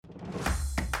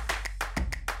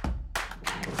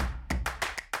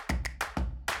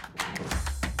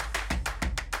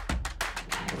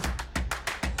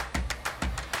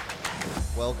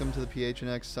Welcome to the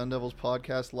PHNX Sun Devils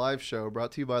podcast live show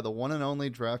brought to you by the one and only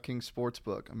DraftKings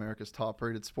Sportsbook, America's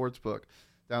top-rated sportsbook.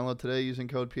 Download today using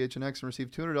code PHNX and receive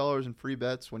 $200 in free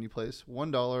bets when you place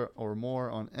 $1 or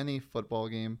more on any football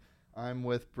game. I'm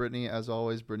with Brittany, as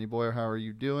always. Brittany Boyer, how are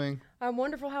you doing? I'm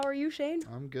wonderful. How are you, Shane?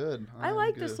 I'm good. I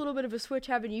like this little bit of a switch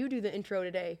having you do the intro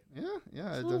today. Yeah.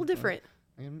 It's a little different.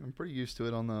 I'm pretty used to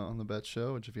it on the Bet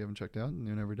Show, which if you haven't checked out,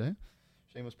 noon every day.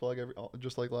 Shameless plug,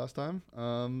 just like last time.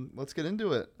 Let's get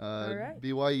into it. All right.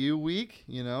 BYU week,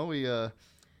 we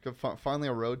finally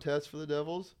a road test for the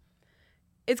Devils.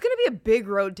 It's going to be a big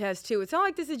road test, too. It's not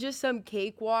like this is just some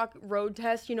cakewalk road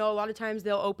test. A lot of times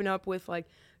they'll open up with,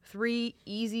 3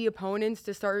 easy opponents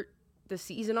to start the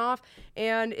season off.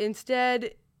 And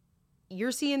instead,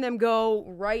 you're seeing them go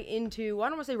right into, I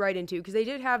don't want to say right into, because they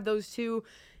did have those 2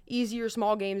 easier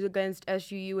small games against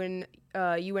SUU and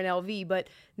UNLV. But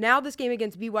now this game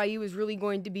against BYU is really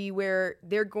going to be where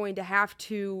they're going to have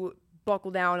to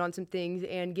buckle down on some things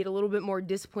and get a little bit more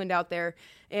disciplined out there.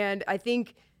 And I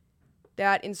think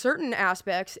that in certain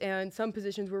aspects and some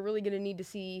positions, we're really going to need to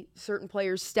see certain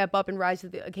players step up and rise to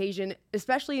the occasion,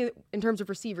 especially in terms of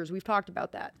receivers. We've talked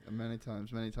about that. Many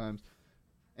times.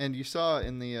 And you saw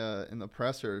in the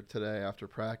presser today after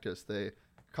practice, they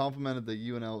complimented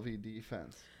the UNLV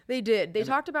defense. They did. They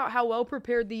talked about how well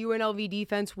prepared the UNLV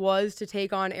defense was to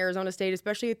take on Arizona State,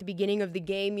 especially at the beginning of the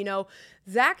game.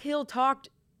 Zach Hill talked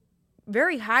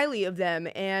very highly of them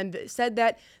and said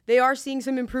that they are seeing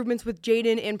some improvements with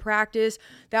Jaden in practice.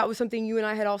 That was something you and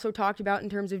I had also talked about in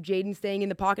terms of Jaden staying in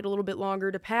the pocket a little bit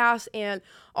longer to pass, and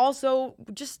also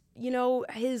just,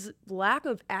 his lack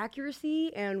of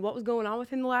accuracy and what was going on with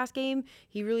him the last game.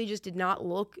 He really just did not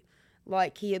look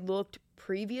like he had looked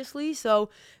previously.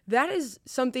 So that is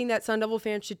something that Sun Devil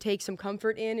fans should take some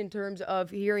comfort in terms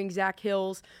of hearing Zach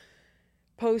Hill's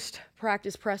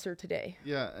post-practice presser today.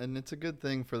 Yeah, and it's a good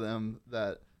thing for them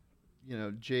that,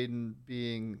 Jaden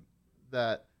being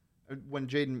that when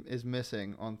Jaden is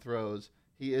missing on throws,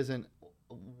 he isn't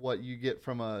what you get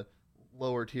from a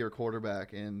lower-tier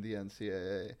quarterback in the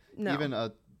NCAA. No. Even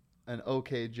an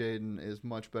okay Jaden is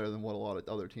much better than what a lot of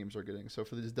other teams are getting. So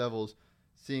for these Devils,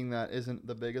 seeing that isn't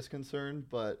the biggest concern,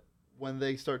 but when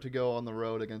they start to go on the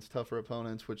road against tougher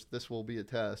opponents, which this will be a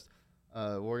test,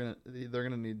 they're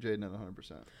gonna need Jaden at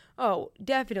 100%. Oh,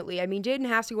 definitely. I mean, Jaden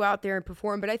has to go out there and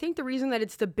perform, but I think the reason that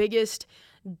it's the biggest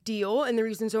deal and the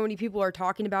reason so many people are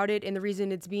talking about it and the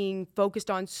reason it's being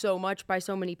focused on so much by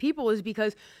so many people is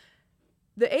because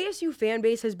the ASU fan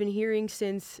base has been hearing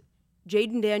since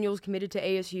Jaden Daniels committed to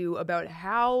ASU about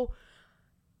how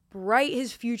bright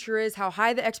his future is, how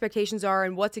high the expectations are,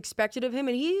 and what's expected of him.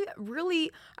 And he really,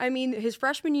 his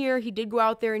freshman year, he did go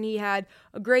out there and he had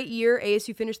a great year.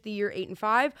 ASU finished the year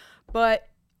 8-5, but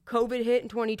COVID hit in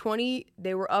 2020.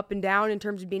 They were up and down in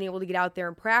terms of being able to get out there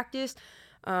and practice.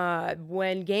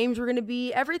 When games were going to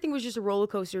be, everything was just a roller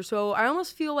coaster. So I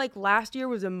almost feel like last year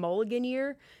was a mulligan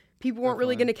year. People weren't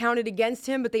really going to count it against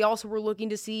him, but they also were looking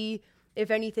to see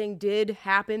if anything did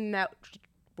happen that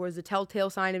was a telltale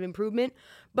sign of improvement.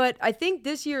 But I think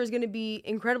this year is going to be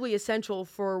incredibly essential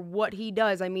for what he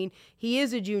does. I mean, he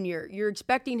is a junior. You're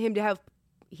expecting him to have,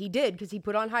 he did, because he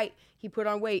put on height, he put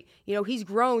on weight. He's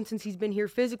grown since he's been here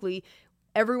physically.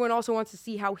 Everyone also wants to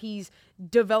see how he's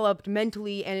developed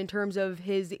mentally and in terms of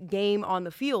his game on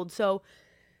the field. So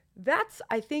that's,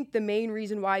 I think, the main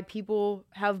reason why people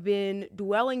have been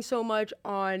dwelling so much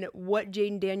on what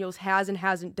Jaden Daniels has and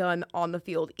hasn't done on the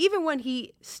field. Even when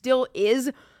he still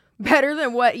is better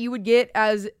than what you would get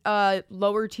as a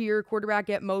lower tier quarterback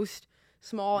at most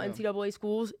small NCAA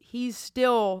schools, he's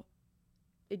still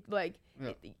I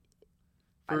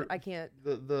can't.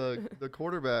 The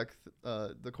quarterback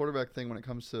thing when it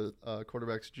comes to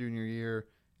quarterback's junior year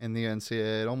in the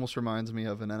NCAA, it almost reminds me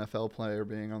of an NFL player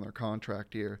being on their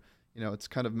contract year. It's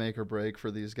kind of make or break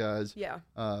for these guys. Yeah.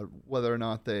 Whether or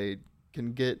not they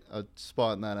can get a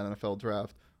spot in that NFL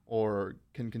draft or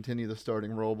can continue the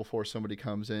starting role before somebody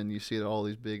comes in. You see it at all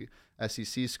these big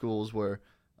SEC schools where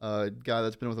a guy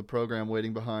that's been with a program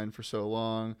waiting behind for so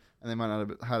long, and they might not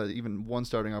have had even one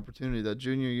starting opportunity. That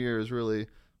junior year is really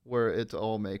where it's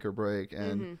all make or break.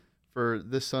 And for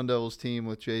this Sun Devils team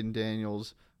with Jaden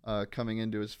Daniels coming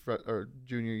into his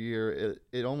junior year,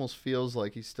 it almost feels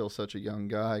like he's still such a young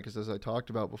guy because, as I talked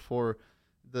about before,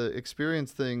 the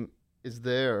experience thing is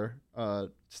there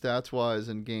stats-wise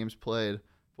and games played.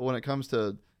 But when it comes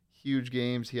to huge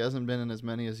games, he hasn't been in as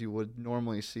many as you would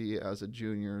normally see as a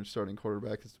junior starting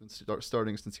quarterback that's been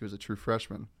starting since he was a true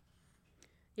freshman.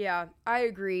 Yeah, I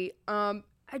agree. I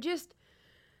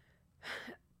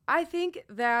think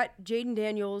that Jaden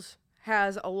Daniels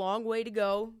has a long way to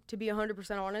go, to be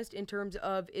 100% honest, in terms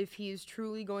of if he is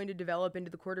truly going to develop into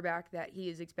the quarterback that he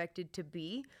is expected to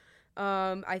be.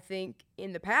 I think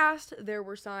in the past there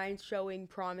were signs showing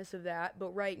promise of that,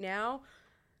 but right now,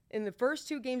 in the first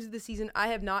 2 games of the season, I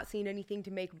have not seen anything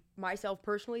to make myself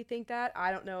personally think that.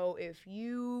 I don't know if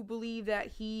you believe that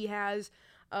he has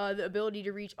the ability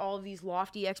to reach all of these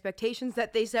lofty expectations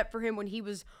that they set for him when he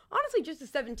was honestly just a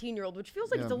 17-year-old, which feels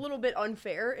like it's a little bit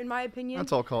unfair in my opinion.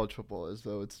 That's all college football is,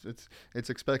 though. It's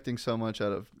expecting so much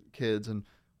out of kids, and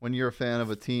when you're a fan of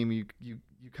a team, you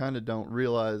kind of don't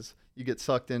realize you get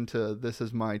sucked into this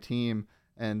is my team,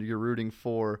 and you're rooting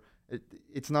for.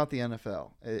 It's not the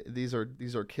NFL. These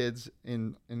are kids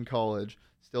in college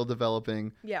still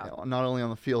developing, not only on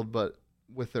the field but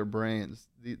with their brains.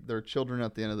 They're children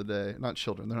at the end of the day. Not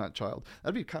children. They're not child.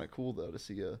 That'd be kind of cool though to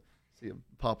see a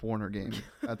Pop Warner game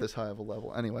at this high of a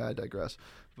level. Anyway, I digress.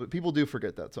 But people do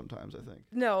forget that sometimes, I think.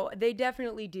 No, they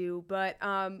definitely do. But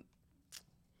how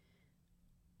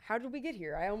did we get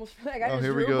here? I almost feel like I just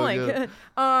drew a blank.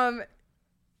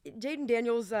 Jayden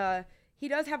Daniels, he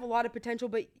does have a lot of potential,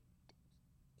 but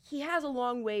he has a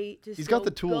long way to He's got the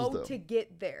tools, go though. to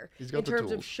get there He's got in the terms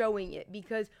tools. of showing it,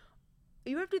 because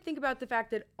you have to think about the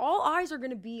fact that all eyes are going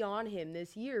to be on him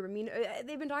this year. I mean,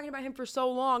 they've been talking about him for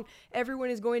so long. Everyone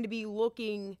is going to be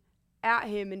looking at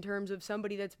him in terms of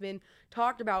somebody that's been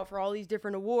talked about for all these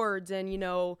different awards and, you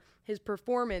know, his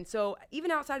performance. So even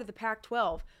outside of the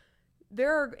Pac-12,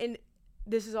 and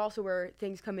this is also where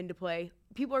things come into play.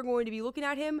 People are going to be looking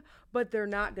at him, but they're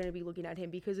not going to be looking at him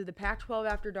because of the Pac-12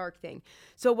 After Dark thing.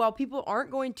 So while people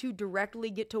aren't going to directly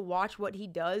get to watch what he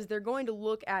does, they're going to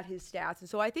look at his stats. And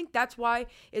so I think that's why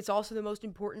it's also the most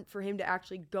important for him to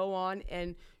actually go on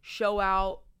and show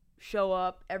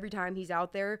up every time he's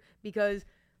out there, because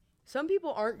some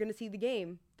people aren't going to see the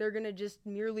game. They're going to just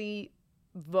merely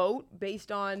vote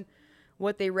based on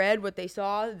what they read, what they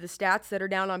saw, the stats that are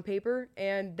down on paper,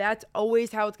 and that's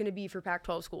always how it's going to be for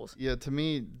Pac-12 schools. Yeah, to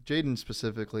me, Jayden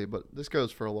specifically, but this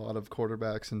goes for a lot of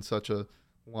quarterbacks in such a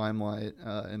limelight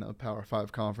in a Power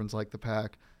 5 conference like the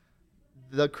Pac.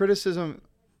 The criticism,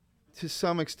 to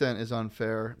some extent, is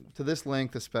unfair, to this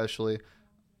length especially.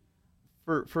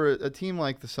 For a team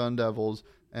like the Sun Devils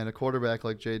and a quarterback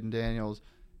like Jayden Daniels,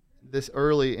 this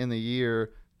early in the year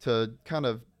to kind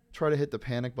of try to hit the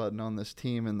panic button on this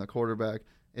team and the quarterback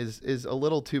is a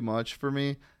little too much for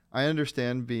me. I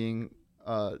understand being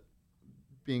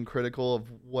critical of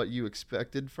what you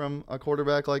expected from a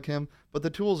quarterback like him, but the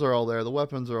tools are all there, the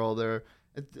weapons are all there.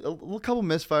 A couple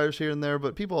misfires here and there,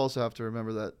 but people also have to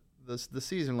remember that the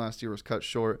season last year was cut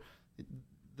short.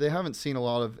 They haven't seen a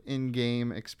lot of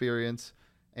in-game experience,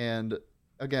 and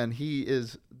again, he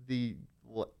is the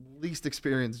least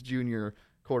experienced junior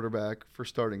quarterback for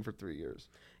starting for 3 years.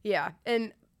 Yeah,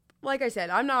 and like I said,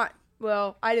 I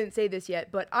didn't say this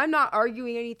yet, but I'm not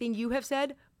arguing anything you have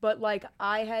said, but like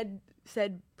I had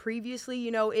said previously,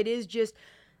 you know, it is just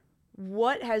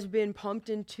what has been pumped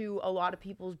into a lot of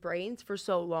people's brains for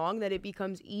so long that it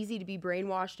becomes easy to be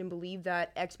brainwashed and believe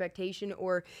that expectation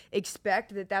or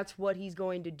expect that that's what he's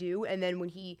going to do. And then when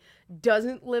he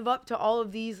doesn't live up to all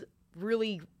of these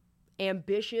really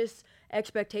ambitious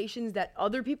expectations that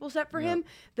other people set for him,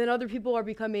 then other people are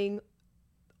becoming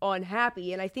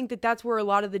unhappy. And I think that that's where a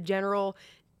lot of the general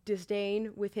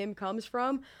disdain with him comes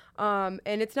from. And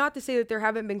it's not to say that there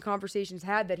haven't been conversations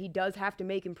had that he does have to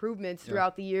make improvements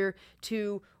throughout the year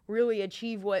to really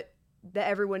achieve what that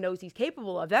everyone knows he's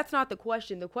capable of. That's not the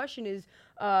question. The question is,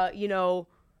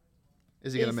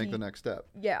 is he going to make the next step?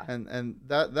 Yeah. And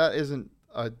that isn't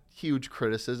a huge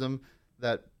criticism.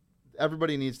 That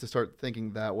everybody needs to start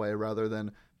thinking that way rather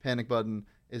than panic button.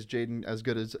 Is Jayden as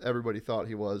good as everybody thought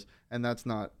he was? And that's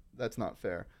not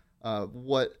fair.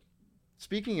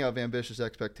 Speaking of ambitious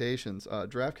expectations,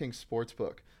 DraftKings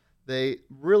Sportsbook, they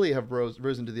really have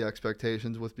risen to the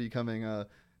expectations with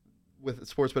with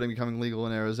sports betting becoming legal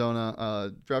in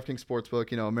Arizona. DraftKings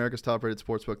Sportsbook, America's top-rated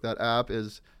sportsbook. That app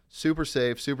is super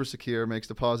safe, super secure, makes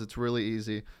deposits really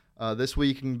easy. This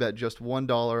week you can bet just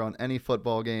 $1 on any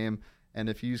football game. And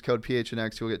if you use code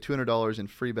PHNX, you'll get $200 in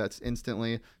free bets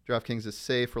instantly. DraftKings is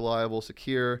safe, reliable,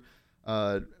 secure.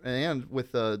 And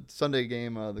with the Sunday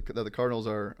game, the Cardinals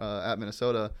are at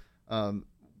Minnesota.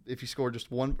 If you score just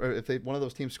one, or if one of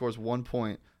those teams scores 1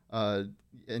 point, and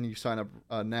you sign up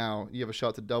now, you have a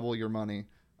shot to double your money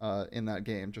in that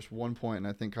game. Just 1 point, and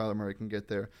I think Kyler Murray can get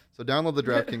there. So download the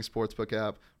DraftKings Sportsbook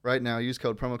app right now. Use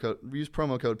promo code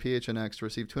PHNX to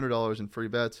receive $200 in free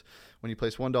bets when you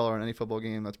place $1 on any football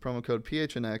game. That's promo code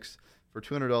PHNX for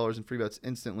 $200 in free bets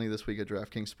instantly this week at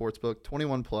DraftKings Sportsbook.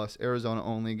 21 plus, Arizona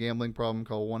only. Gambling problem?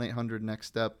 Call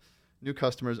 1-800-NEXT-STEP. New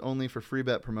customers only for free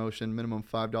bet promotion. Minimum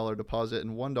 $5 deposit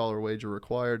and $1 wager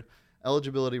required.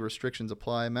 Eligibility restrictions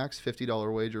apply. Max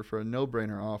 $50 wager for a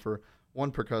no-brainer offer.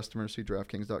 One per customer. See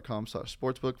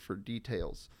DraftKings.com/sportsbook for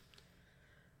details.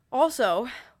 Also,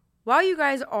 while you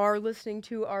guys are listening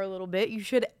to our little bit, you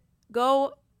should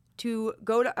go to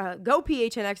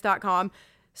gophnx.com.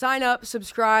 Sign up,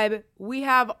 subscribe. We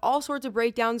have all sorts of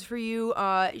breakdowns for you.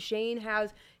 Shane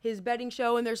has his betting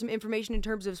show, and there's some information in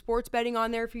terms of sports betting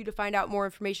on there for you to find out more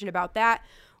information about that.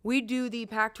 We do the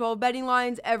Pac-12 betting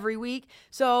lines every week,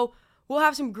 so we'll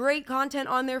have some great content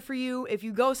on there for you. If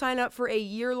you go sign up for a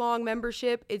year-long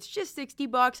membership, it's just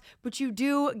 $60, but you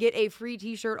do get a free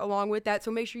t-shirt along with that,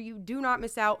 so make sure you do not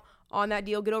miss out on that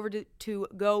deal. Get over to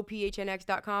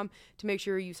gophnx.com to make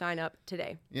sure you sign up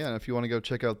today. Yeah, and if you want to go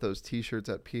check out those t-shirts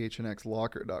at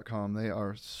phnxlocker.com, they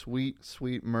are sweet,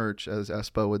 sweet merch, as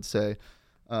Espo would say.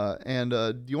 Do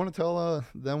you want to tell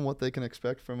them what they can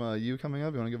expect from you coming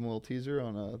up? You want to give them a little teaser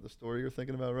on the story you're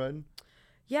thinking about writing?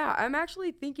 Yeah, I'm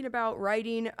actually thinking about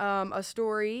writing a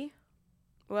story.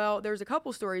 Well, there's a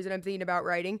couple stories that I'm thinking about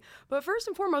writing. But first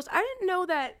and foremost, I didn't know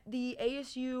that the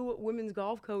ASU women's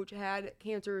golf coach had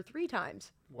cancer 3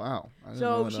 times. Wow.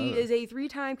 So she is a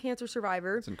 3-time cancer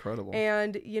survivor. That's incredible.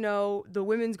 And, the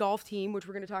women's golf team, which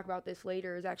we're going to talk about this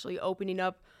later, is actually opening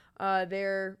up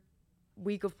their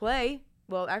week of play.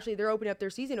 Well, actually, they're opening up their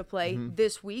season of play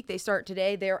this week. They start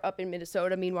today. They're up in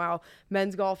Minnesota. Meanwhile,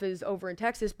 men's golf is over in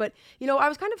Texas. But, I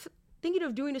was kind of thinking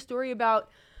of doing a story about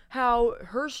how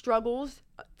her struggles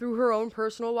through her own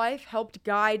personal life helped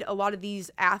guide a lot of these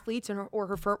athletes or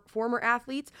her former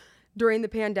athletes during the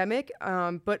pandemic.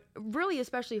 But really,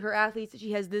 especially her athletes that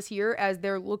she has this year as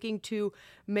they're looking to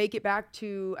make it back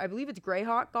to, I believe it's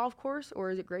Greyhawk Golf Course, or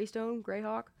is it Greystone?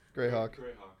 Greyhawk? Greyhawk.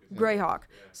 Greyhawk.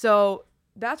 So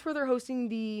that's where they're hosting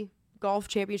the golf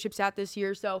championships at this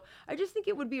year. So I just think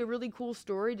it would be a really cool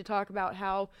story to talk about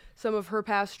how some of her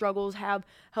past struggles have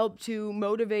helped to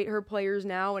motivate her players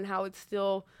now, and how it's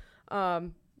still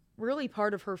really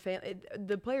part of her family.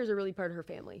 The players are really part of her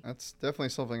family. That's definitely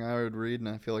something I would read, and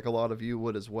I feel like a lot of you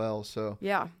would as well. So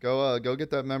yeah, go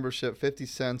get that membership, 50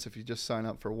 cents if you just sign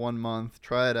up for 1 month.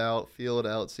 Try it out, feel it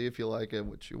out, see if you like it,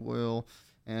 which you will.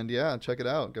 And yeah, check it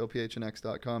out. Go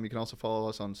phnx.com. You can also follow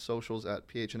us on socials at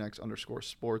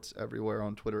phnx_sports everywhere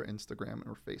on Twitter, Instagram,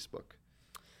 or Facebook.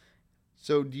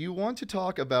 So do you want to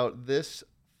talk about this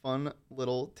fun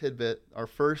little tidbit, our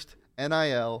first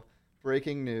NIL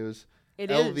breaking news?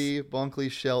 LV Bunkley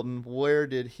Shelton, where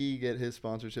did he get his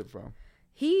sponsorship from?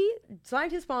 He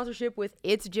signed his sponsorship with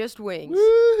It's Just Wings.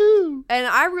 Woohoo! And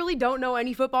I really don't know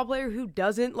any football player who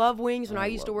doesn't love wings. When I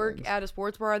used to work at a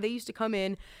sports bar, they used to come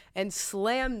in and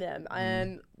slam them.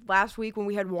 And last week when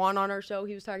we had Juan on our show,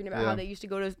 he was talking about how they used to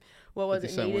go to,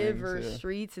 Native or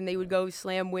Streets, and they would go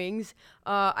slam wings.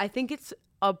 I think it's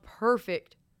a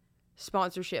perfect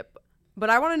sponsorship. But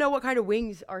I want to know what kind of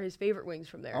wings are his favorite wings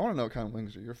from there. I want to know what kind of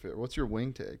wings are your favorite. What's your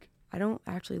wing take? I don't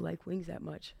actually like wings that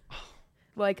much.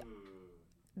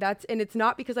 And it's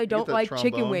not because I don't like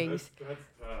chicken wings. That's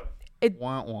tough.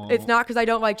 It's not because I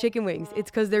don't like chicken wings. It's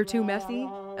because they're too messy,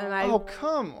 and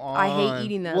come on! I hate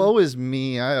eating them. Woe is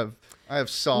me. I have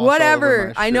sauce. Whatever. All over my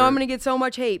shirt. I know I'm gonna get so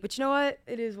much hate, but you know what?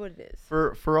 It is what it is.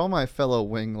 For all my fellow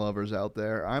wing lovers out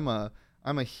there, I'm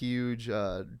a huge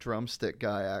drumstick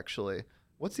guy. Actually,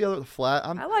 what's the other flat?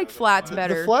 I like flats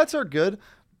better. The flats are good.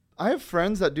 I have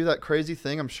friends that do that crazy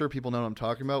thing. I'm sure people know what I'm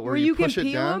talking about, where you push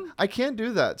it down. Them? I can't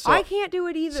do that. So I can't do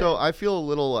it either. So I feel a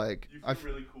little like You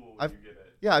feel really cool when you get it.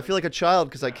 Yeah, I feel like a child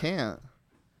because I can't.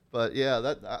 But yeah,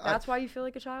 that's why you feel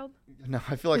like a child? No,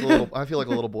 I feel like a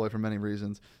little boy for many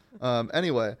reasons.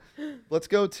 Anyway, let's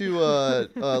go to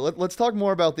let's talk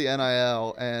more about the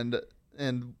NIL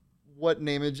and what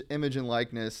name, image, and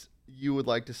likeness you would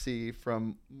like to see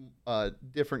from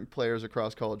different players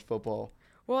across college football.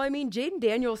 Well, I mean, Jaden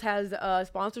Daniels has a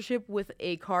sponsorship with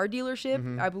a car dealership.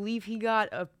 Mm-hmm. I believe he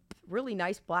got a really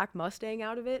nice black Mustang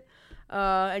out of it.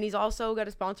 And he's also got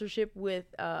a sponsorship with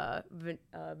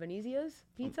Venezia's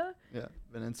Pizza. Yeah,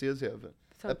 Venezia's, yeah.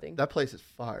 Something. That place is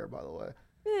fire, by the way.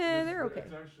 Yeah, they're okay.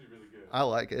 It's actually really good. I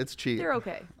like it. It's cheap. They're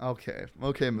okay. Okay,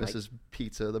 Mrs.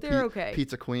 Pizza. They're okay.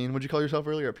 Pizza queen. What'd you call yourself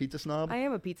earlier? A pizza snob? I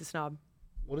am a pizza snob.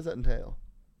 What does that entail?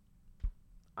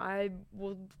 I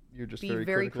will You're just be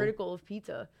very critical of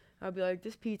pizza. I'll be like,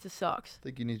 this pizza sucks. I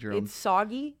think you need your own. It's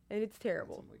soggy and it's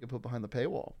terrible. We can put behind the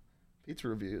paywall. Pizza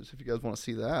reviews, if you guys want to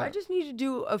see that. I just need to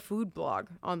do a food blog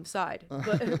on the side.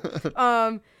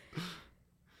 But,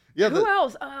 yeah. Who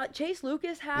else? Chase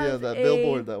Lucas has that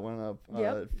billboard that went up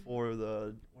Yep. for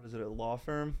the, what is it, a law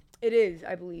firm? It is,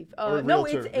 I believe. Or No,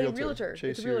 it's a realtor.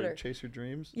 Chase It's a realtor. Chase your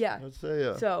dreams. Yeah. I'd say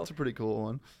yeah. So- it's a pretty cool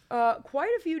one. Quite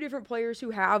a few different players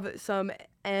who have some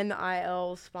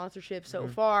NIL sponsorship so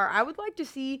Mm-hmm. far. I would like to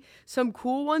see some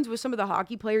cool ones with some of the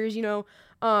hockey players.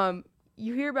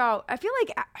 You hear about. I feel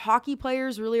like hockey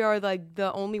players really are like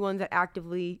the only ones that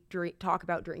actively talk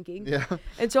about drinking. Yeah.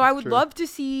 And so I would True. love to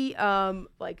see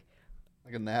like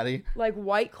Like a natty.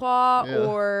 White Claw Yeah.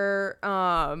 or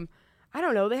I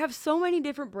don't know. They have so many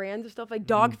different brands of stuff. Like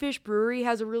Dogfish Brewery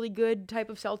has a really good type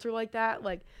of seltzer like that.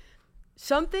 Like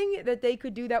something that they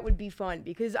could do that would be fun,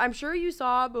 because I'm sure you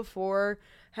saw before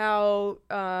how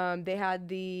they had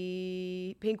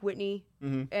the Pink Whitney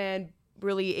and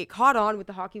really it caught on with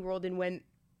the hockey world and went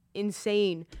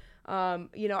insane.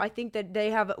 I think that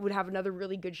they would have another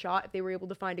really good shot if they were able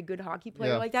to find a good hockey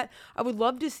player Yeah. like that. I would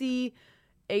love to see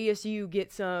ASU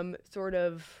get some sort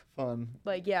of Fun.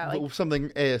 something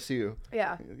ASU.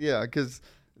 yeah, Yeah, because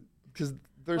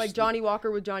there's like Johnny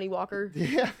Walker with Johnny Walker.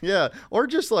 Yeah, or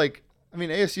just like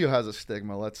ASU has a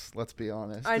stigma. Let's be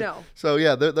honest. I know. So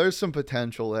yeah, there's some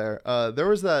potential there. There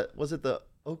was it the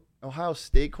Ohio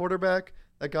State quarterback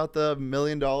that got the $1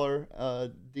 million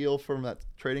deal from that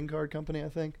trading card company? I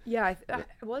think. Yeah,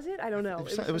 was it? I don't know.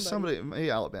 It was somebody. Maybe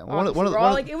Alabama.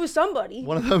 It was somebody.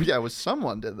 One of them. Yeah, it was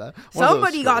someone did that. One of those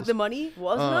Somebody got schools. the money.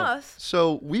 Wasn't us.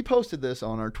 So we posted this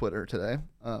on our Twitter today.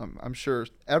 I'm sure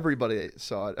everybody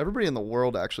saw it. Everybody in the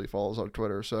world actually follows our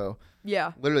Twitter. So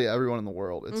Yeah. literally everyone in the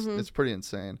world. It's pretty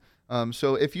insane.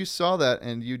 So if you saw that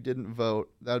and you didn't vote,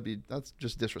 that's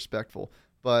just disrespectful.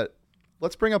 But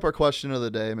let's bring up our question of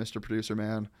the day, Mr. Producer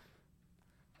Man.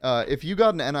 If you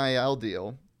got an NIL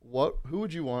deal, who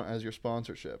would you want as your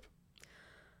sponsorship?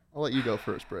 I'll let you go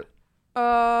first, Britt.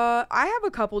 I have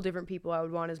a couple different people I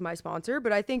would want as my sponsor,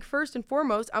 but I think first and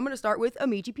foremost, I'm going to start with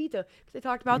Amici Pizza, because I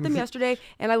talked about them yesterday,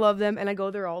 and I love them, and I go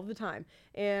there all the time.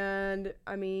 And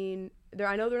I know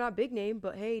they're not big name,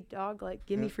 but hey, dog, like,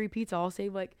 give me free pizza. I'll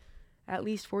save like at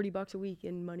least $40 a week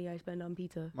in money I spend on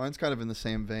pizza. Mine's kind of in the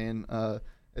same vein.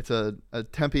 It's a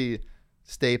Tempe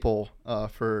staple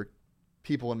for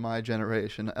people in my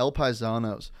generation. El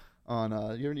Paisanos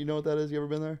on you know what that is? You ever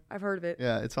been there? I've heard of it.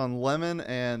 Yeah, it's on Lemon,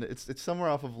 and it's somewhere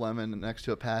off of Lemon next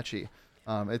to Apache.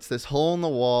 It's this hole in the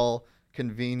wall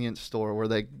convenience store where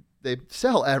they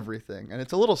sell everything, and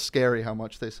it's a little scary how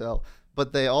much they sell.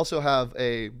 But they also have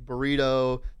a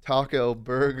burrito, taco,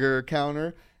 burger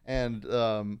counter, and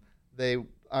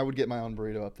I would get my own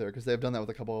burrito up there because they've done that with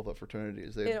a couple of the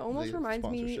fraternities. It almost reminds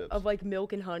me of like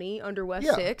Milk and Honey under West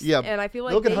 6. Yeah, and I feel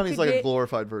like Milk and Honey's like a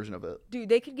glorified version of it. Dude,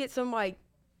 they could get some like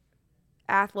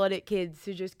athletic kids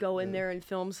to just go in there and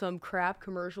film some crap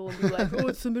commercial and be like, oh,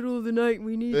 it's the middle of the night,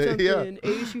 we need something.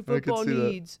 ASU football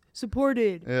needs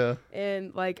supported. Yeah.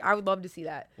 And like, I would love to see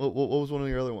that. What was one of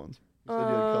your other ones? You said you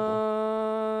had a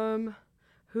couple.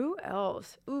 Who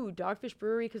else? Ooh, Dogfish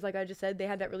Brewery, because like I just said, they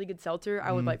had that really good seltzer.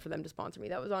 I would like for them to sponsor me.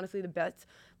 That was honestly the best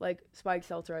like spiked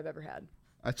seltzer I've ever had.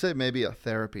 I'd say maybe a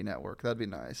therapy network. That'd be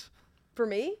nice. For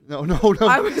me? No.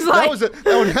 I was like,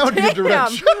 that would be a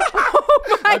direct shot.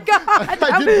 Oh my God.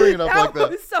 I did bring it up like that.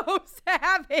 That was so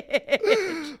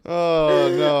savage. Oh,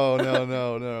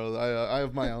 no. I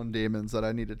have my own demons that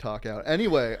I need to talk out.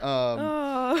 Anyway,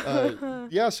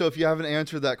 yeah, so if you haven't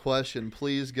answered that question,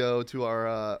 please go to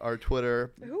our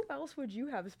Twitter. Who else would you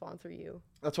have sponsor you?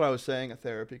 That's what I was saying, a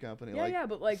therapy company. Yeah,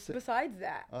 but like besides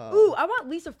that. Ooh, I want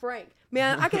Lisa Frank.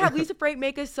 Man, I could have Lisa Frank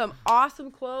make us some awesome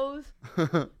clothes.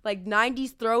 Like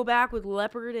 90s throwback with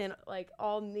leopard and like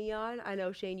all neon. I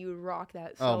know, Shane, you would rock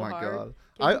that so hard. Oh my God.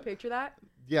 Can you picture that?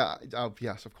 Yeah,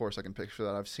 yes, of course I can picture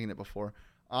that. I've seen it before.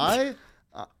 I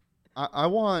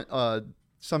want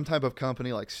some type of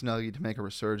company like Snuggie to make a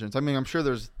resurgence. I mean, I'm sure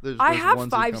there's I have onesie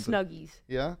 5 company. Snuggies.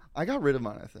 Yeah, I got rid of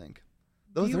mine, I think.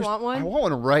 Do you want one? I want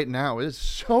one right now. It is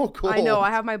so cool. I know.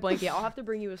 I have my blanket. I'll have to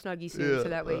bring you a Snuggie soon, so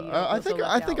that way you don't feel so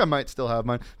left I think out. I might still have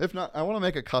mine. If not, I want to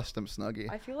make a custom Snuggie.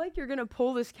 I feel like you're gonna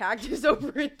pull this cactus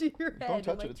over into your head. Don't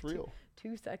touch in, it. It's real.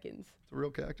 2 seconds. It's a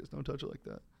real cactus. Don't touch it like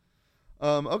that.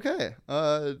 Okay.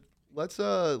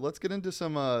 Let's get into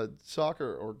some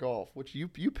soccer or golf. Which you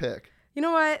pick. You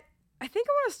know what? I think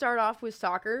I want to start off with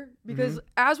soccer because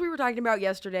as we were talking about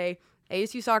yesterday,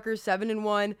 ASU soccer is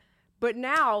 7-1, but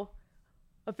now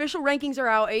official rankings are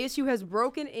out. ASU has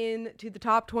broken into the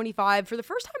top 25 for the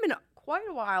first time in quite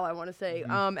a while, I want to say.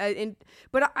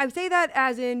 But I say that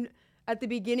as in at the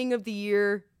beginning of the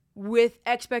year with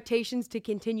expectations to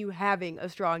continue having a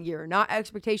strong year, not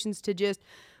expectations to just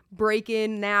break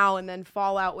in now and then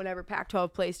fall out whenever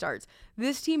Pac-12 play starts.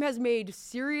 This team has made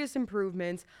serious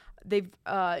improvements. They've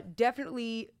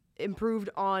definitely improved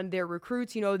on their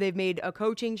recruits. You know, they've made a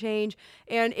coaching change,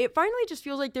 and it finally just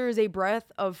feels like there is a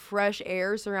breath of fresh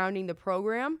air surrounding the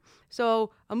program.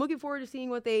 So I'm looking forward to seeing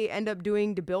what they end up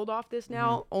doing to build off this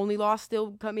now. Only loss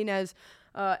still coming as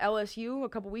LSU a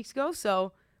couple weeks ago.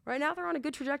 So right now they're on a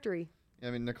good trajectory. Yeah,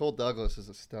 I mean, Nicole Douglas is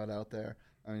a stud out there.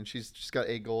 I mean, she's got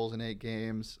 8 goals in 8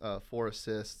 games, 4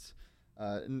 assists.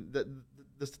 And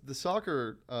the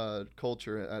soccer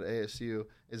culture at ASU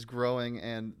is growing,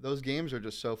 and those games are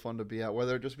just so fun to be at,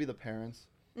 whether it just be the parents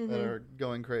that are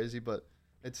going crazy, but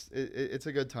it's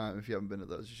a good time. If you haven't been to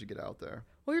those, you should get out there.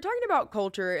 Well, you're talking about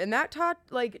culture, and that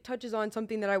touches on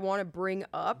something that I want to bring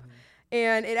up,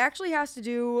 and it actually has to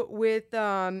do with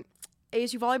ASU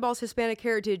Volleyball's Hispanic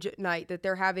Heritage Night that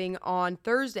they're having on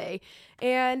Thursday.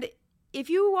 And if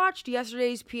you watched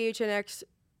yesterday's PHNX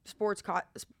sports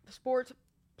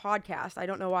podcast, I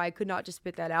don't know why I could not just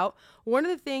spit that out. One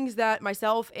of the things that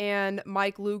myself and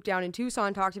Mike Luke down in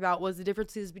Tucson talked about was the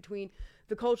differences between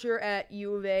the culture at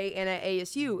U of A and at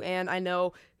ASU. And I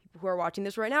know people who are watching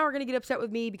this right now are going to get upset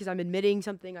with me because I'm admitting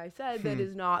something I said that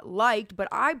is not liked, but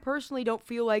I personally don't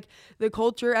feel like the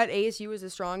culture at ASU is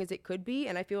as strong as it could be.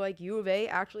 And I feel like U of A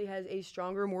actually has a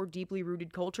stronger, more deeply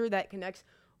rooted culture that connects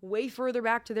way further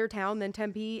back to their town than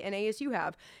Tempe and ASU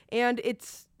have. And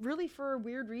it's really for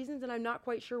weird reasons, and I'm not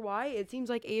quite sure why. It seems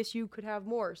like ASU could have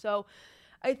more. So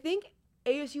I think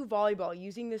ASU Volleyball,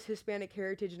 using this Hispanic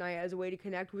Heritage Night as a way to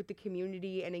connect with the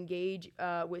community and engage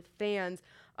with fans,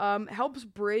 helps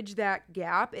bridge that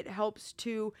gap. It helps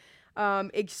to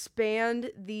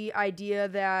expand the idea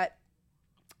that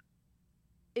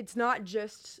it's not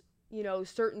just, you know,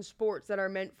 certain sports that are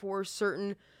meant for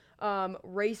certain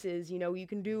races. You know, you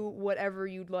can do whatever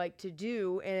you'd like to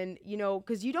do. And, you know,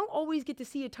 because you don't always get to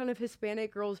see a ton of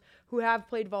Hispanic girls who have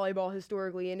played volleyball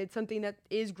historically, and it's something that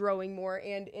is growing more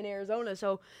and in Arizona.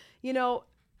 So, you know,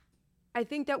 I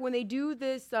think that when they do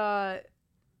this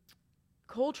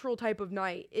cultural type of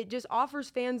night, it just offers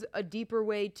fans a deeper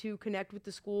way to connect with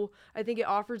the school. I think it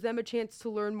offers them a chance to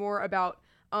learn more about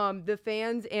the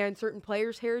fans and certain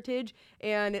players' heritage,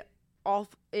 and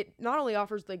it not only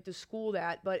offers like the school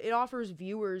that, but it offers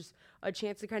viewers a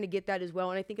chance to kind of get that as well.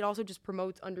 And I think it also just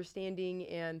promotes understanding,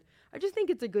 and I just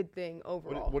think it's a good thing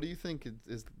overall. What do you think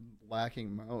is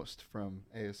lacking most from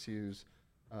ASU's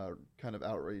kind of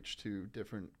outreach to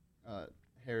different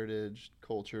heritage,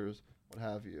 cultures, what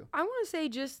have you? I want to say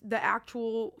just the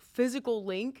actual physical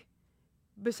link,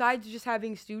 besides just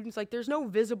having students. Like, there's no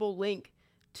visible link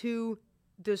to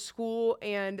the school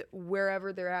and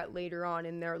wherever they're at later on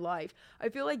in their life. I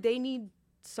feel like they need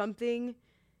something.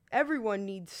 Everyone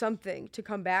needs something to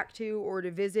come back to or to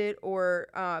visit, or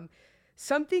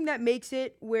something that makes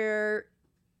it where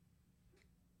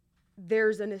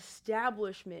there's an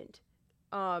establishment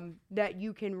that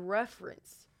you can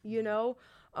reference, you know?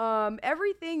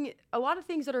 Everything, a lot of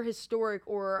things that are historic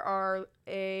or are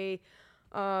a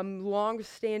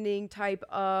long-standing type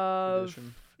of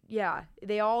Tradition. Yeah,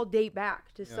 they all date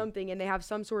back to something, and they have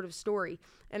some sort of story.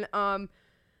 And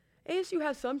ASU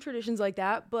has some traditions like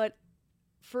that, but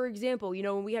for example, you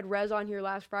know, when we had Rez on here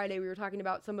last Friday, we were talking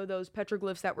about some of those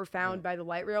petroglyphs that were found by the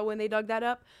light rail when they dug that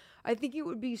up. I think it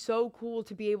would be so cool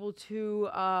to be able to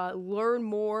learn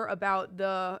more about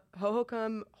the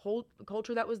Hohokam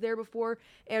culture that was there before,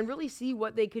 and really see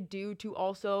what they could do to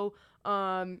also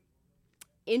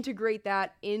integrate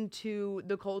that into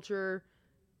the culture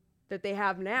that they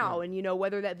have now. And, you know,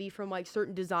 whether that be from like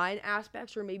certain design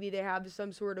aspects, or maybe they have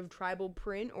some sort of tribal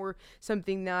print or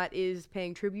something that is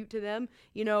paying tribute to them.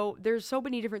 You know, there's so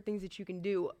many different things that you can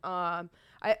do. I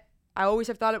always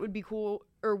have thought it would be cool,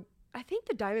 or I think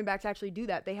the Diamondbacks actually do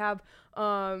that. They have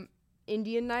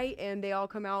Indian night, and they all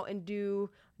come out and do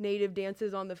native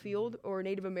dances on the field, or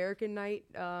Native American night.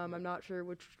 I'm not sure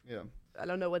which. Yeah. I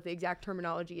don't know what the exact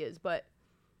terminology is, but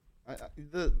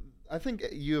I think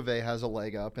U of A has a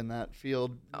leg up in that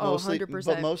field, mostly, 100%.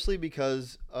 But mostly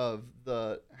because of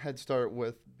the head start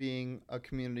with being a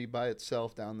community by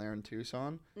itself down there in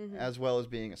Tucson, as well as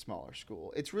being a smaller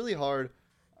school. It's really hard.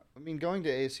 I mean, going to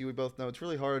ASU, we both know it's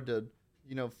really hard to,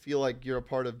 you know, feel like you're a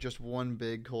part of just one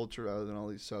big culture rather than all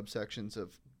these subsections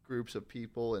of groups of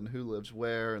people and who lives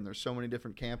where, and there's so many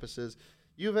different campuses.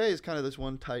 U of A is kind of this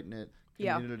one tight-knit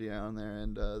community down there,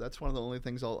 and that's one of the only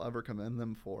things I'll ever commend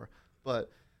them for. But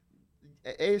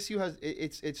ASU has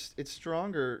it's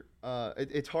stronger.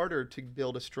 It's harder to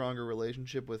build a stronger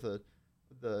relationship with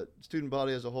the student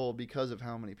body as a whole because of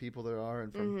how many people there are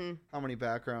and from how many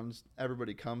backgrounds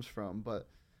everybody comes from. But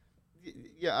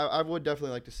yeah, I would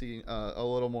definitely like to see a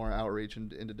little more outreach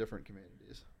into different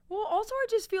communities. Well, also I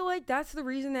just feel like that's the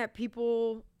reason that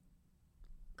people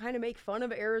kind of make fun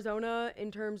of Arizona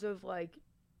in terms of like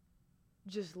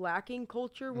just lacking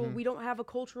culture. Well, Mhm. we don't have a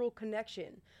cultural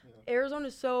connection.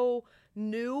 Arizona's so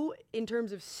new in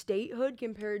terms of statehood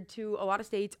compared to a lot of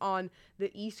states on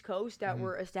the East Coast that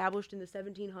were established in the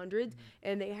 1700s,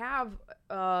 and they have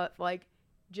like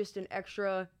just an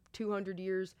extra 200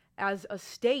 years as a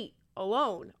state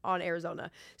alone on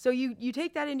Arizona. So you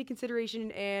take that into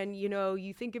consideration, and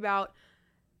you think about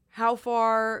how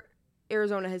far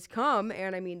Arizona has come,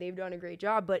 and I mean they've done a great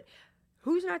job, but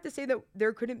who's not to say that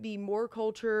there couldn't be more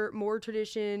culture, more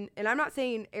tradition? And I'm not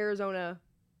saying Arizona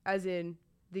as in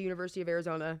the University of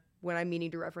Arizona when I'm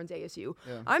meaning to reference ASU.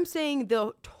 Yeah. I'm saying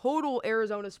the total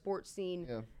Arizona sports scene,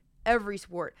 Yeah. every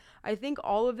sport. I think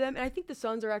all of them, and I think the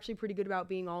Suns are actually pretty good about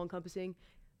being all-encompassing,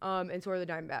 and so are the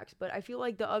Diamondbacks. But I feel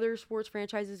like the other sports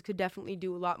franchises could definitely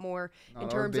do a lot more in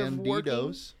Not our terms of working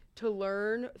Bandidos. to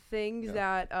learn things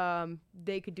Yeah. that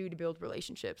they could do to build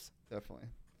relationships. Definitely.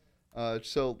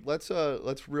 So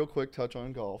let's real quick touch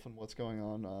on golf and what's going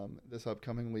on this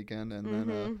upcoming weekend, and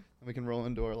then we can roll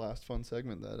into our last fun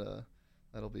segment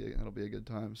that'll be a good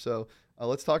time. So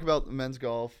let's talk about men's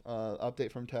golf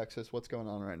update from Texas. What's going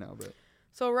on right now, Britt?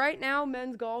 So right now,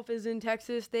 men's golf is in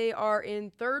Texas. They are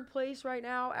in third place right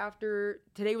now after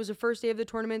today was the first day of the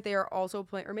tournament. They are also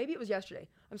playing, or maybe it was yesterday.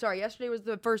 I'm sorry, yesterday was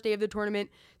the first day of the tournament.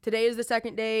 Today is the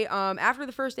second day. After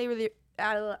the first day of the,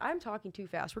 I'm talking too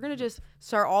fast. We're going to just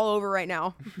start all over right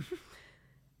now.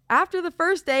 After the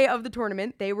first day of the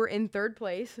tournament, they were in third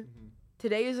place.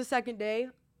 Today is the second day.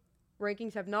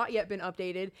 Rankings have not yet been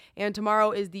updated, and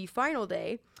tomorrow is the final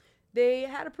day. They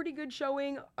had a pretty good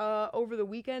showing over the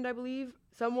weekend, I believe.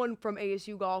 Someone from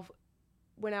ASU Golf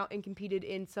went out and competed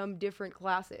in some different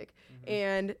classic.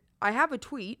 And I have a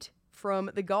tweet from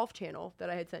the Golf Channel that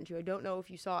I had sent you. I don't know if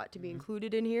you saw it to be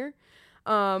included in here,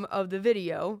 of the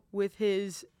video with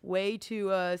his way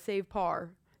to save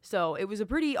par. So it was a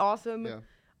pretty awesome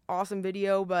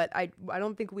video, but I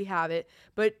don't think we have it.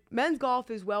 But men's golf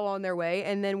is well on their way.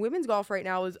 And then women's golf right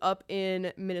now is up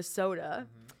in Minnesota.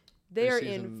 They are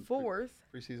in fourth.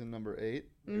 Preseason number 8.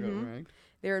 They got ranked.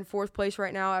 They're in fourth place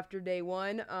right now after day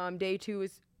one. Day two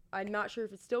is, I'm not sure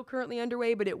if it's still currently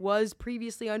underway, but it was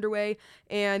previously underway.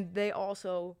 And they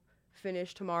also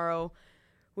finish tomorrow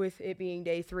with it being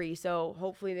day 3. So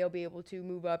hopefully they'll be able to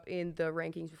move up in the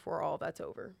rankings before all that's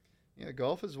over. Yeah,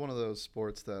 golf is one of those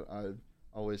sports that I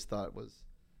always thought was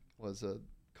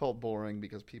called boring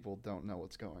because people don't know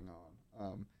what's going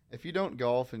on. If you don't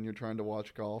golf and you're trying to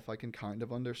watch golf, I can kind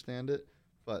of understand it.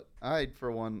 But I,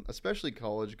 for one, especially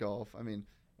college golf, I mean,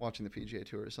 watching the PGA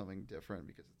Tour is something different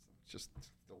because it's just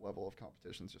the level of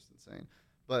competition is just insane.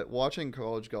 But watching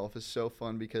college golf is so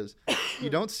fun because you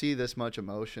don't see this much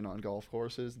emotion on golf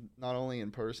courses, not only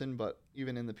in person, but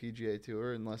even in the PGA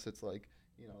Tour, unless it's like,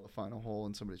 the final hole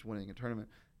and somebody's winning a tournament.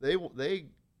 They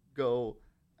go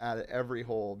at it every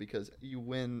hole because you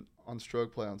win on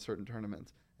stroke play on certain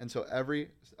tournaments. And so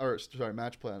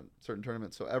match play on certain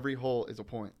tournaments. So every hole is a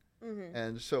point.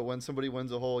 And so when somebody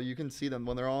wins a hole, you can see them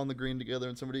when they're all on the green together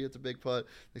and somebody hits a big putt,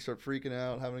 they start freaking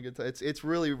out, having a good time. It's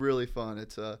really, really fun.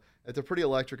 It's a pretty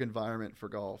electric environment for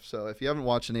golf. So if you haven't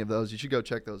watched any of those, you should go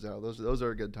check those out. Those are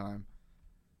a good time.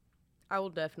 I will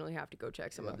definitely have to go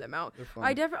check some of them out. They're fun.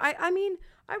 I mean,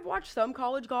 I've watched some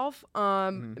college golf.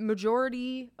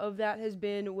 Majority of that has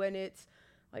been when it's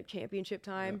like championship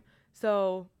time.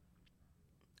 So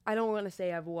I don't want to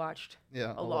say I've watched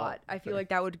a lot. I feel like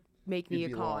that would make me a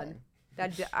con.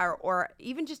 Or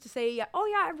even just to say,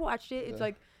 I've watched it. It's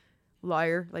like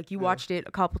liar. Like you watched it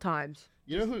a couple times.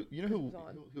 You know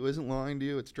who isn't lying to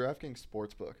you? It's DraftKings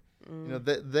Sportsbook.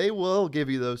 They will give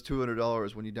you those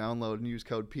 $200 when you download and use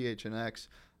code PHNX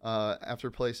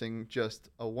after placing just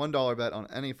a $1 bet on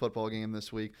any football game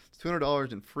this week. It's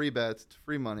 $200 in free bets. It's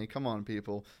free money. Come on,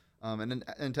 people.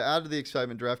 And to add to the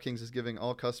excitement, DraftKings is giving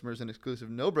all customers an exclusive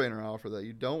no-brainer offer that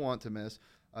you don't want to miss.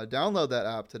 Download that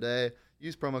app today.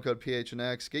 Use promo code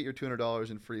PHNX. Get your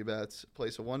 $200 in free bets.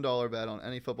 Place a $1 bet on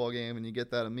any football game, and you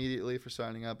get that immediately for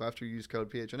signing up after you use code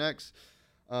PHNX.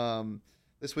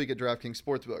 This week at DraftKings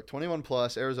Sportsbook, 21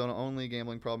 plus, Arizona only.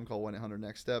 Gambling problem? Call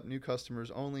 1-800-NEXT-STEP. New customers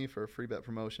only for a free bet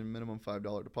promotion. Minimum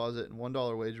 $5 deposit and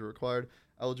 $1 wager required.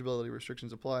 Eligibility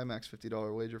restrictions apply. Max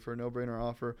 $50 wager for a no-brainer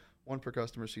offer. One per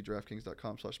customer. See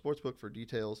DraftKings.com/sportsbook for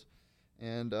details.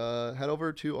 And head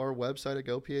over to our website at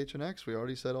GoPHNX. We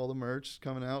already said all the merch is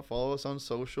coming out. Follow us on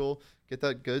social. Get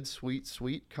that good, sweet,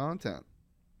 sweet content.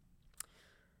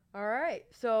 All right.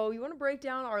 So you want to break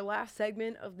down our last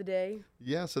segment of the day?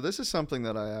 Yeah, so this is something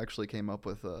that I actually came up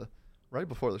with right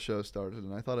before the show started,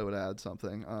 and I thought I would add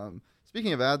something.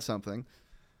 Speaking of add something,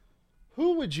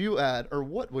 who would you add, or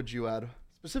what would you add,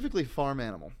 specifically farm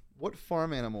animal? What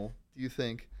farm animal do you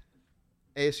think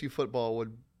ASU football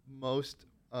would most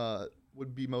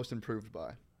would be most improved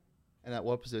by, and at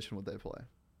what position would they play?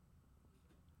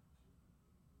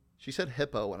 She said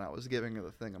hippo when I was giving her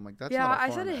the thing. I'm like, that's not a farm I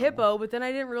said a animal. hippo, but then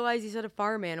I didn't realize he said a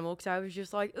farm animal because I was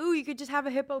just like, ooh, you could just have a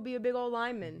hippo be a big old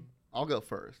lineman. I'll go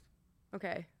first.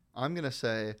 Okay. I'm going to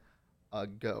say a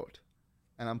goat.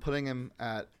 And I'm putting him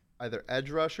at either edge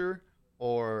rusher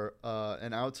or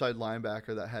an outside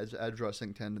linebacker that has edge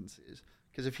rushing tendencies.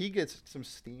 Because if he gets some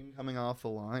steam coming off the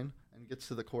line and gets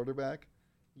to the quarterback,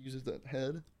 he uses that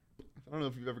head. I don't know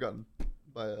if you've ever gotten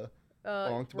by a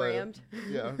bonked rammed.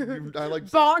 I like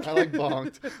Bonked. I like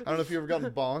bonked. I don't know if you've ever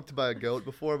gotten bonked by a goat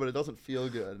before, but it doesn't feel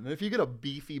good. And if you get a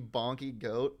beefy, bonky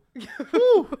goat,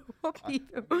 whew, I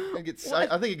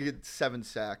think you get 7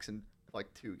 sacks in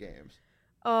like 2 games.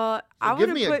 I Give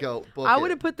me a goat. I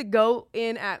would have put the goat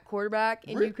in at quarterback,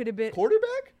 and you could have been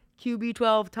quarterback.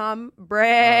 QB12 Tom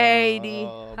Brady.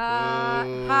 Ha.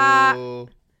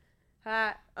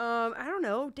 I don't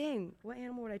know. Dang, what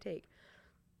animal would I take?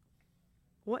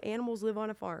 What animals live on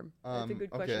a farm? That's a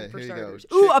good question for starters.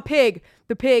 Ooh, a pig.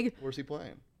 The pig. Where's he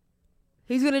playing?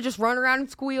 He's gonna just run around and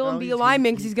squeal and be a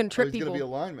lineman because he's gonna trip he's people. He's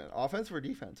gonna be a lineman, offensive or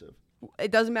defensive. It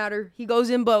doesn't matter. He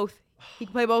goes in both. He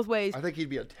can play both ways. I think he'd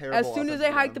be a terrible. As soon as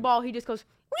they hike the ball, he just goes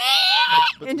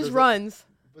and just does runs.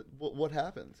 But what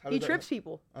happens? He trips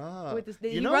people. With this,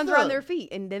 he runs around their feet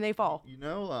and then they fall. You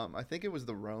know, I think it was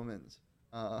the Romans.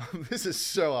 This is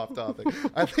so off topic.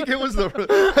 I think it was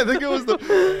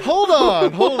the. Hold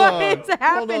on. What's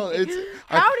happening?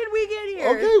 How did we get here?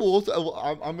 Okay,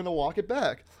 well, I'm gonna walk it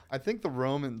back. I think the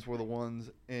Romans were the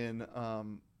ones in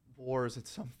wars at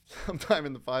sometime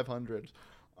in the 500s.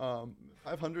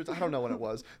 500s? I don't know when it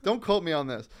was. Don't quote me on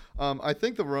this. I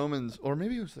think the Romans, or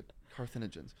maybe it was the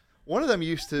Carthaginians. One of them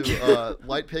used to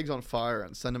light pigs on fire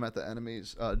and send them at the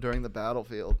enemies during the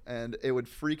battlefield, and it would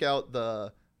freak out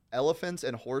the elephants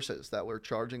and horses that were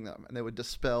charging them, and they would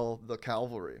dispel the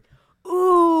cavalry.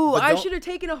 Ooh, I should have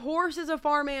taken a horse as a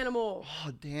farm animal.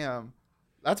 Oh, damn.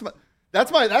 That's my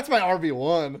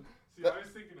RB1. See, I was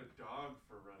thinking a dog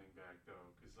for running back though,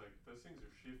 because like those things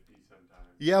are shifty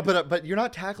sometimes. Yeah, but you're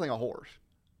not tackling a horse.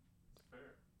 Fair.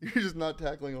 You're just not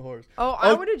tackling a horse. Oh,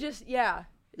 I would have just yeah.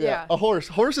 A horse.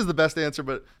 Horse is the best answer,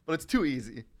 but it's too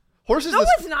easy. Horses. No,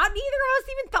 it's not. Neither of us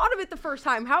even thought of it the first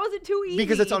time. How is it too easy?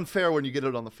 Because it's unfair when you get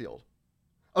it on the field.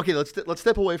 Okay, let's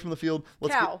step away from the field.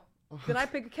 Cow. Then I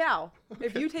pick a cow. Okay.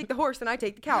 If you take the horse, then I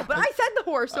take the cow. But I said the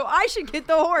horse, so I should get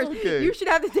the horse. Okay. You should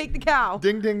have to take the cow.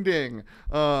 Ding, ding, ding.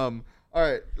 All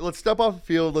right, let's step off the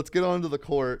field. Let's get onto the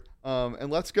court,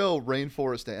 and let's go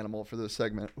rainforest animal for this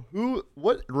segment.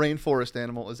 What rainforest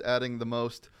animal is adding the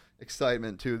most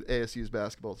excitement to ASU's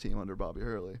basketball team under Bobby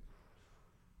Hurley?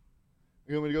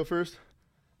 You want me to go first?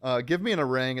 Give me an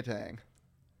orangutan.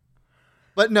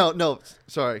 But no,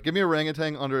 sorry. Give me a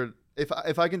orangutan under.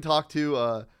 If I can talk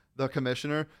to the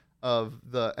commissioner of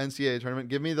the NCAA tournament,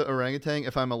 give me the orangutan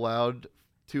if I'm allowed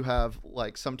to have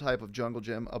like some type of jungle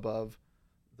gym above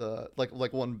the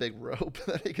like one big rope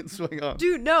that he can swing on.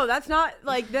 Dude, no, that's not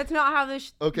how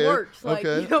this works. Like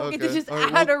you don't get to just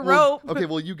add a rope. Okay,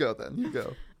 well you go then. You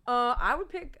go. I would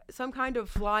pick some kind of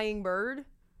flying bird.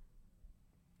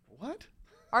 What?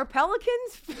 Are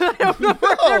pelicans? I don't know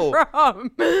where they're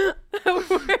from.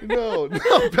 No,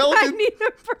 pelicans. I need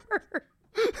a bird.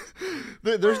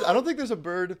 I don't think there's a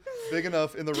bird big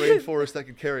enough in the rainforest that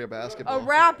could carry a basketball. A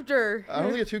raptor. I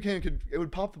don't think a toucan it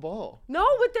would pop the ball. No,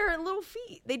 with their little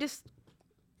feet. They just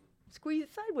squeeze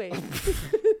it sideways.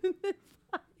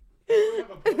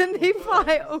 And then they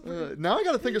fly over. Now I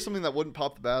got to think of something that wouldn't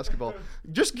pop the basketball.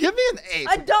 Just give me an ape.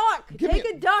 A duck. Take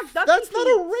a duck. That's not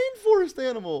a rainforest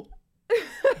animal.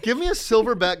 Give me a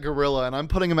silverback gorilla, and I'm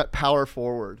putting him at power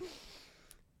forward.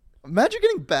 Imagine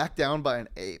getting backed down by an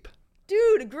ape.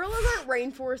 Dude, gorillas aren't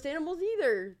rainforest animals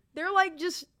either. They're like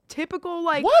just typical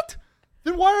like. What?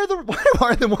 Then why are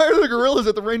the gorillas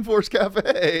at the Rainforest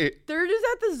Cafe? They're just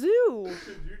at the zoo.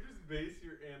 Should you just base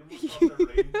your animals on the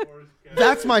Rainforest Cafe?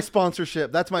 That's my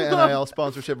sponsorship. That's my NIL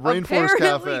sponsorship. Rainforest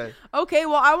Cafe. Okay,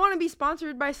 well I want to be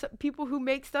sponsored by people who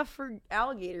make stuff for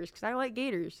alligators because I like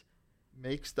gators.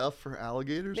 Make stuff for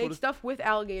alligators? Make stuff with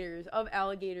alligators, of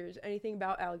alligators, anything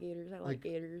about alligators. I like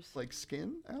gators. Like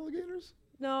skin alligators?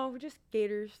 No, just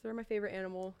gators. They're my favorite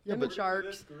animal. Yeah, and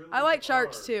sharks. I like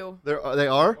sharks too. They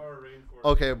are?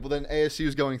 Okay, well then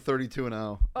ASU's going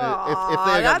 32-0.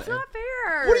 That's not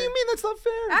fair. What do you mean that's not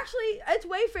fair? Actually, it's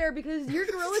way fair because your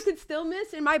gorilla could still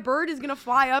miss and my bird is going to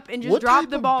fly up and just drop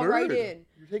the ball right in.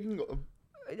 You're taking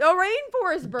a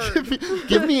rainforest bird.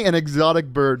 Give me an exotic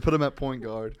bird. Put him at point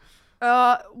guard.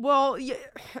 Well,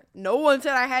 no one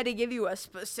said I had to give you a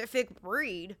specific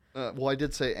breed. Well, I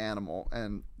did say animal,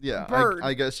 and yeah, Bird.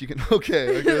 I guess you can.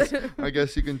 Okay, I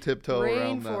guess you can tiptoe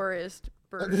around that. Rainforest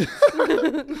bird.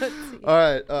 Let's see. All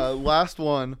right, last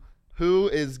one. Who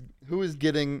is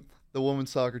getting the women's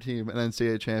soccer team an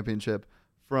NCAA championship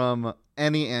from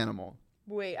any animal?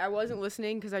 Wait, I wasn't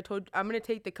listening because I'm gonna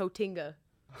take the Cotinga.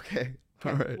 Okay.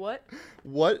 All right. What?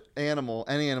 What animal?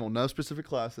 Any animal? No specific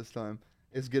class this time.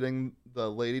 Is getting the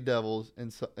Lady Devils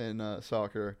in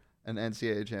soccer an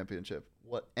NCAA championship?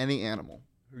 What? Any animal?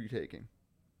 Who are you taking?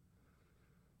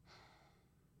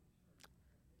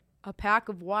 A pack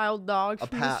of wild dogs A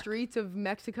from the pack. streets of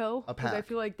Mexico. A 'Cause I pack.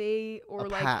 feel like A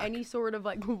like pack. any sort of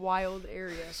like wild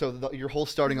area. So your whole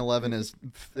starting 11 is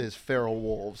feral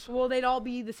wolves. Well, they'd all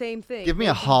be the same thing. Give me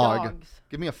They'd a be hog. dogs.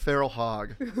 Give me a feral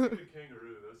hog. Look at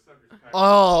kangaroo. Those suckers pack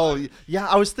Oh, yeah.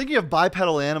 I was thinking of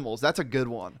bipedal animals. That's a good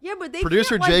one. Yeah, but they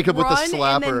Producer can't, like, Jacob with the run and then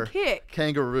slapper. kick.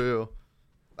 Kangaroo.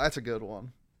 That's a good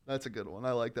one.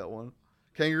 I like that one.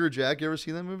 Kangaroo Jack. You ever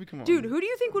seen that movie? Come on. Dude, who do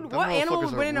you think Them what animal motherfuckers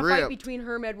would win in are a fight ripped. between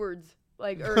Herm Edwards?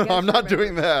 Like, or against I'm not Herm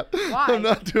doing Edwards? that. Why? I'm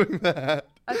not doing that.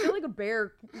 I feel like a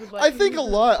bear would like. I think a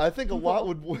lot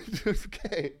would.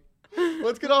 Okay.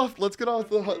 Let's get off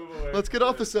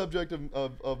the subject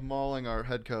of mauling our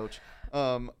head coach.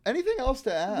 Anything else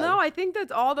to add? No, I think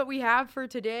that's all that we have for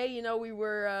today. You know, we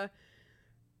were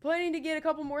planning to get a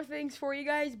couple more things for you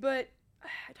guys, but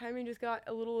timing just got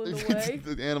a little in the way.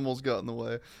 The animals got in the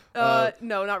way.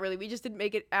 No, not really. We just didn't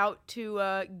make it out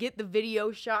to get the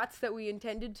video shots that we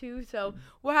intended to. So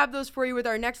we'll have those for you with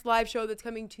our next live show that's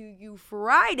coming to you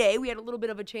Friday. We had a little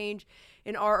bit of a change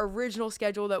in our original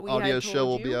schedule that we Audio had told show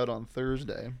will you. be out on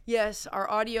Thursday. Yes, our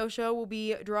audio show will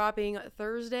be dropping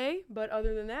Thursday. But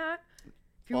other than that,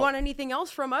 if you Well- want anything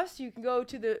else from us, you can go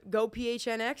to the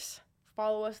GoPHNX.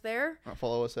 Follow us there.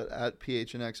 Follow us at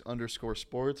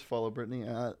PHNX_sports. Follow Brittany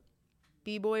at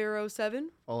BBoyer07.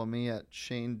 Follow me at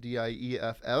Shane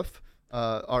DIEFF.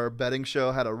 Our betting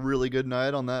show had a really good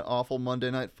night on that awful Monday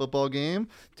Night Football game.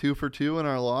 2 for 2 in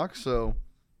our lock. So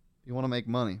if you want to make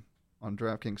money on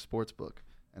DraftKings Sportsbook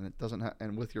and it doesn't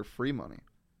and with your free money,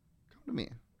 come to me.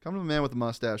 Come to the man with the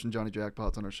mustache and Johnny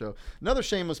Jackpots on our show. Another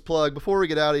shameless plug before we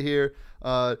get out of here.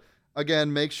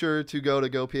 Again, make sure to go to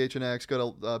GoPHNX.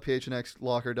 Go to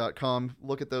phnxlocker.com.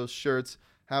 Look at those shirts.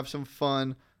 Have some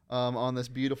fun on this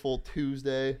beautiful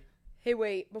Tuesday. Hey,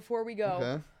 wait, before we go.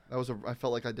 Okay. I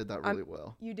felt like I did that really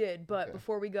well. You did, but Okay.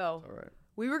 before we go, All right.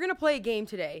 we were going to play a game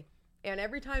today. And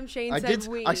every time Shane I said did.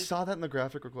 we, I saw that in the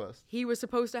graphic request. he was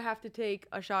supposed to have to take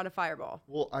a shot of Fireball.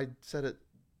 Well, I said it.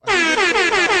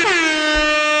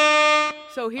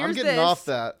 So here's I'm getting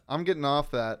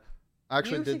off that.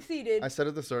 Actually, You succeeded. I said it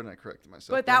at the start and I corrected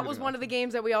myself. But I'm that was getting one off of the that.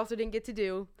 games that we also didn't get to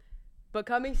do. But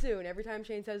coming soon. Every time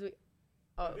Shane says we...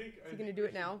 Oh, I is think he going to do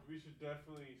it now? We should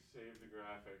definitely save the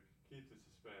graphic. Keep the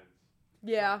suspense.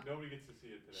 Yeah. Nobody gets to see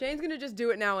it today. Shane's going to just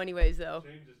do it now anyways, though.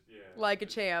 Shane just, yeah. Like a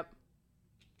champ.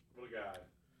 What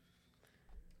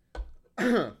a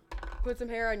guy. Put some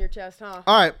hair on your chest, huh?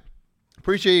 All right.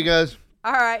 Appreciate you guys.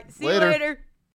 All right. See Later. you later.